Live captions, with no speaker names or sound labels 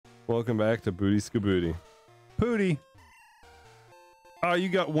Welcome back to Booty Skaboody. Pooty. Oh, you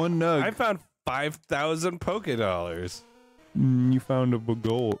got one nug. I found 5,000 Pokédollars. You found a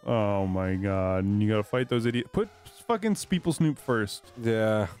goal. Oh my god. And you gotta fight those idiots. Put fucking Speeple Snoop first.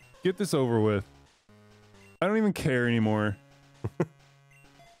 Yeah. Get this over with. I don't even care anymore.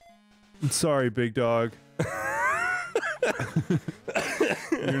 I'm sorry, big dog.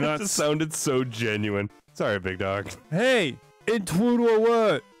 You're not. It just sounded so genuine. Sorry, big dog. Hey! Intrude or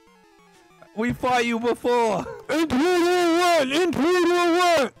what? We fought you before! Intrude or what? Intrude or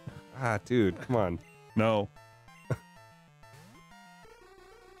what? Ah, dude, come on. No.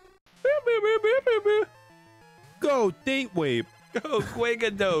 Go, date wape. Go,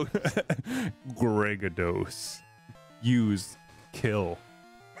 Gregados! Gregados. Use, kill.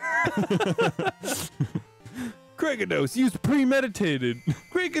 Gregados, use premeditated.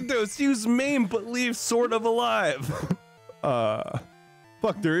 Gregados, use maim but leave sort of alive.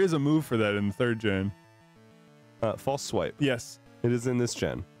 Fuck, there is a move for that in the 3rd gen. False swipe. Yes. It is in this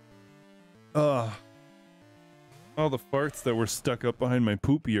gen. All the farts that were stuck up behind my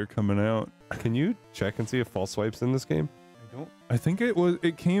poopy are coming out. Can you check and see if false swipe's in this game? I think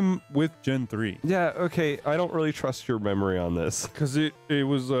it came with Gen 3. Yeah, okay, I don't really trust your memory on this. Cause it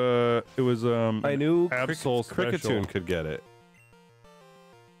was I knew Absol Kricketune could get it.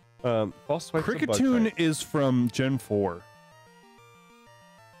 False swipe's a bug Kricketune type. is from Gen 4.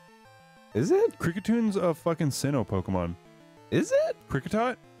 Is it? Kricketune a fucking Sinnoh Pokemon. Is it?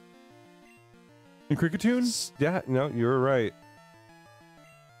 Kricketot? And Kricketune? Yeah, no, you're right.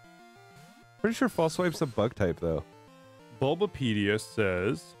 Pretty sure false swipe's a bug type though. Bulbapedia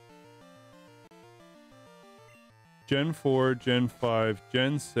says Gen 4, Gen 5,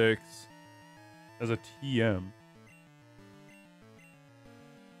 Gen 6 as a TM.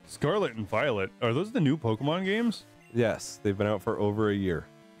 Scarlet and Violet, are those the new Pokemon games? Yes, they've been out for over a year.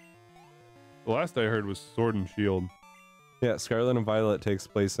 The last I heard was Sword and Shield. Yeah, Scarlet and Violet takes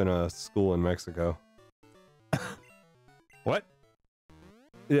place in a school in Mexico. What?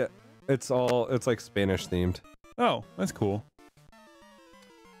 Yeah, it's like Spanish themed. Oh, that's cool.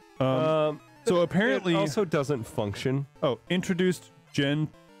 So apparently it also doesn't function. Oh, introduced Gen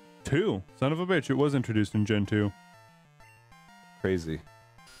 2. Son of a bitch, it was introduced in Gen 2. Crazy.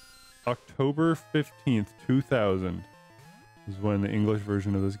 October 15th, 2000 is when the English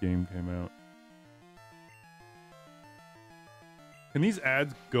version of this game came out. Can these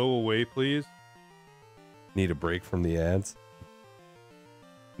ads go away, please? Need a break from the ads?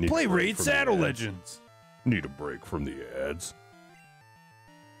 Play Raid Saddle Legends! Need a break from the ads?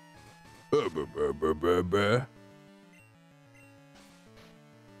 You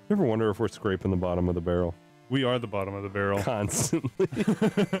ever wonder if we're scraping the bottom of the barrel? We are the bottom of the barrel. Constantly.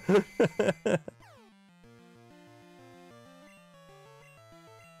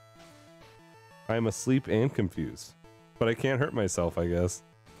 I'm asleep and confused. But I can't hurt myself, I guess.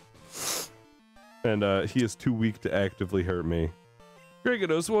 And he is too weak to actively hurt me.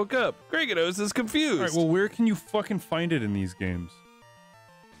 Gregados woke up. Gregados is confused. Alright, well, where can you fucking find it in these games?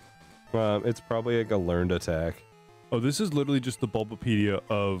 It's probably like a learned attack. Oh, this is literally just the Bulbapedia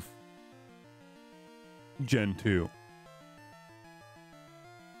of Gen 2.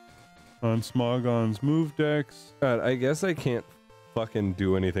 On Smogon's move decks. God, I guess I can't fucking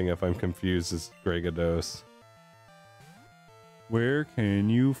do anything if I'm confused as Gregados. Where can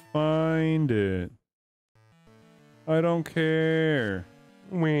you find it? I don't care.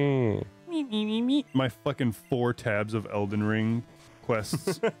 Wah. My fucking 4 tabs of Elden Ring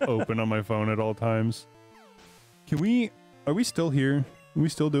quests open on my phone at all times. Are we still here? Are we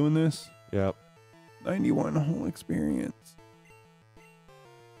still doing this? Yep. 91 whole experience.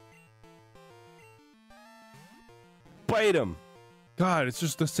 Bite him. God, it's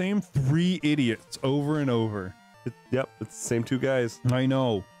just the same 3 idiots over and over. Yep, it's the same 2 guys. I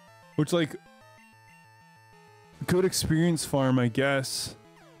know. Which, like, good experience farm, I guess.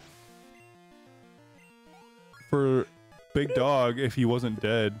 For Big Dog, if he wasn't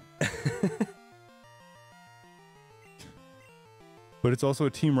dead. But it's also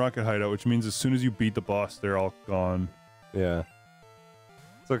a Team Rocket hideout, which means as soon as you beat the boss, they're all gone. Yeah.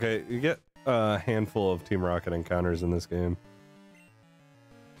 It's okay. You get a handful of Team Rocket encounters in this game.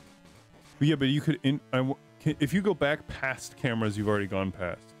 But yeah, but you could... if you go back past cameras you've already gone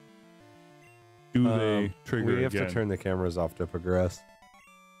past, do they trigger We have again? to turn the cameras off to progress.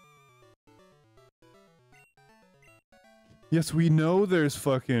 Yes, we know there's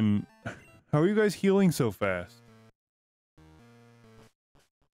fucking... How are you guys healing so fast?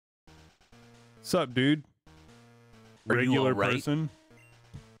 Sup, dude? Regular alright? person?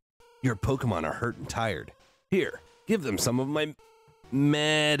 Your Pokemon are hurt and tired. Here, give them some of my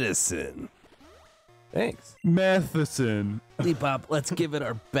medicine. Thanks. Matheson. Leapop, let's give it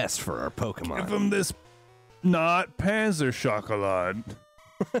our best for our Pokemon. Give him this not Panzer chocolate.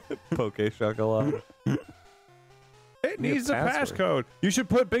 Poke chocolate. It needs a passcode. You should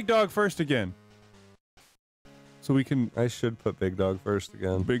put Big Dog first again. So we can... I should put Big Dog first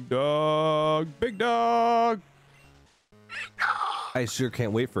again. Big Dog. Big Dog. I sure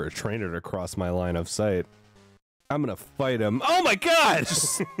can't wait for a trainer to cross my line of sight. I'm gonna fight him. Oh my god!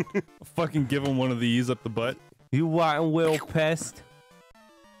 Just fucking give him one of these up the butt. You want will pest?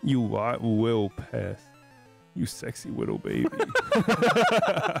 You what will pest? You sexy little baby.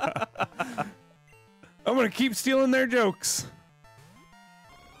 I'm gonna keep stealing their jokes.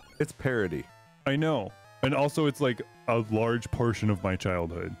 It's parody. I know. And also it's like a large portion of my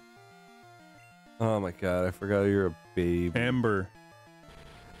childhood. Oh my god, I forgot you're a baby. Amber.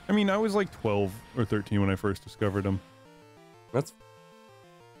 I mean, I was like 12 or 13 when I first discovered them. That's...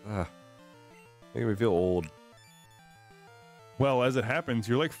 making me feel old. Well, as it happens,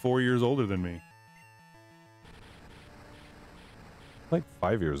 you're like 4 years older than me. Like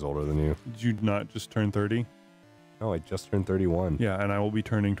 5 years older than you. Did you not just turn 30? No, I just turned 31. Yeah, and I will be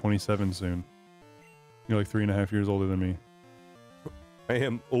turning 27 soon. You're like 3.5 years older than me. I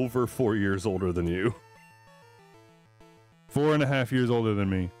am over 4 years older than you. 4.5 years older than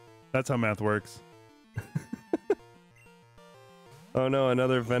me. That's how math works. Oh no,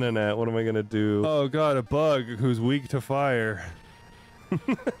 another Venonat. What am I gonna do? Oh god, a bug who's weak to fire.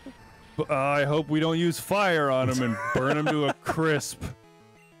 I hope we don't use fire on him and burn him to a crisp.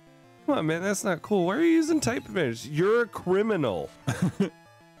 Come on, man, that's not cool. Why are you using type advantage? You're a criminal.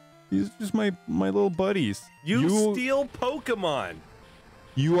 These are just my little buddies. You steal Pokemon.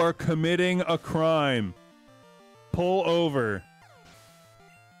 You are committing a crime. Pull over.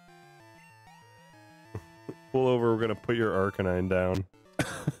 Pull over, we're gonna put your Arcanine down.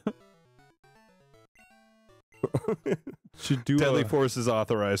 Should do Deadly Force is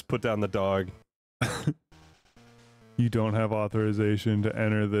authorized. Put down the dog. You don't have authorization to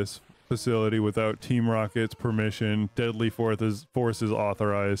enter this facility without Team Rocket's permission. Deadly Force is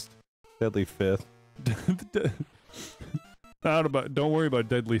authorized. Deadly Fifth. Don't worry about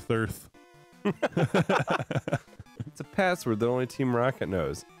Deadly Thirst. It's a password that only Team Rocket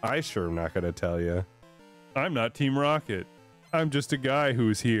knows. I sure am not gonna tell you. I'm not Team Rocket. I'm just a guy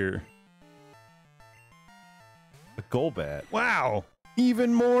who's here. A Golbat. Wow!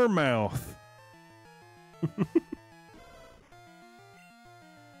 Even more mouth.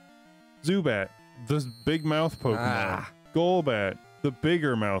 Zubat, the big mouth Pokemon. Golbat, the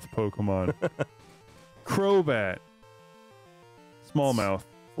bigger mouth Pokemon. Crobat, small mouth.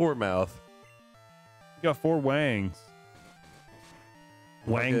 Four mouth. You got 4 Wangs.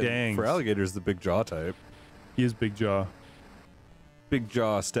 Wang Dangs. For alligators, the big jaw type. He is big jaw. Big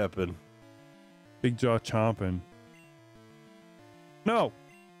jaw stepping. Big jaw chomping. No!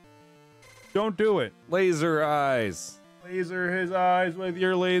 Don't do it! Laser eyes. Laser his eyes with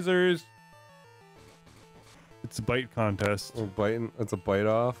your lasers. It's a bite contest. Oh, biting. That's a bite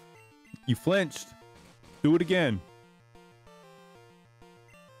off. You flinched. Do it again.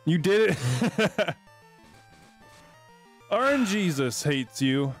 You did it. RNGesus hates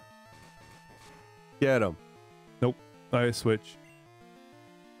you. Get him. Nope. I switch.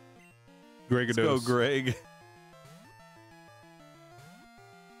 Gregados. Let's go, Greg.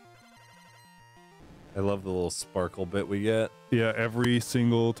 I love the little sparkle bit we get. Yeah, every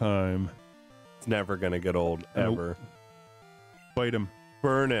single time. It's never gonna get old, ever. Nope. Bite him.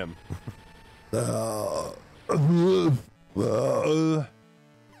 Burn him.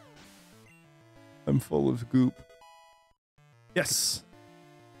 I'm full of goop. Yes.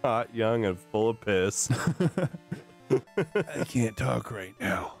 Hot, young, and full of piss. I can't talk right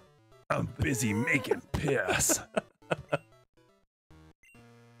now. I'm busy making piss.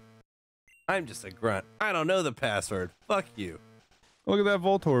 I'm just a grunt. I don't know the password. Fuck you. Look at that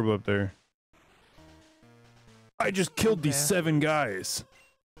Voltorb up there. I just killed these 7 guys.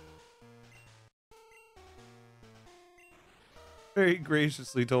 Very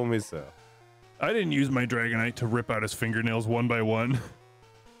graciously told me so. I didn't use my Dragonite to rip out his fingernails one by one.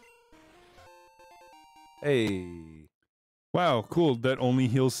 Hey. Wow, cool. That only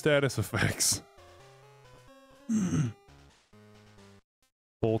heals status effects.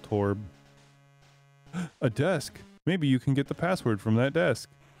 Voltorb. A desk. Maybe you can get the password from that desk.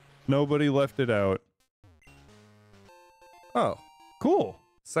 Nobody left it out. Oh, Cool.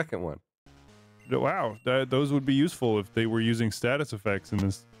 second one. Wow, those would be useful if they were using status effects in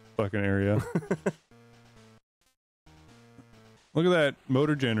this fucking area. Look at that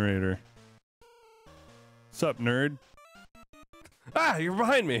motor generator. Sup, nerd? Ah, you're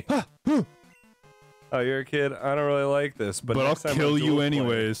behind me. Oh, you're a kid. I don't really like this, but I'll next time kill on you DUOPlay-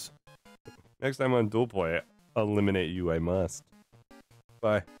 anyways. Next time on DUOPlay, eliminate you. I must.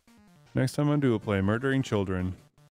 Bye. Next time on DUOPlay, murdering children.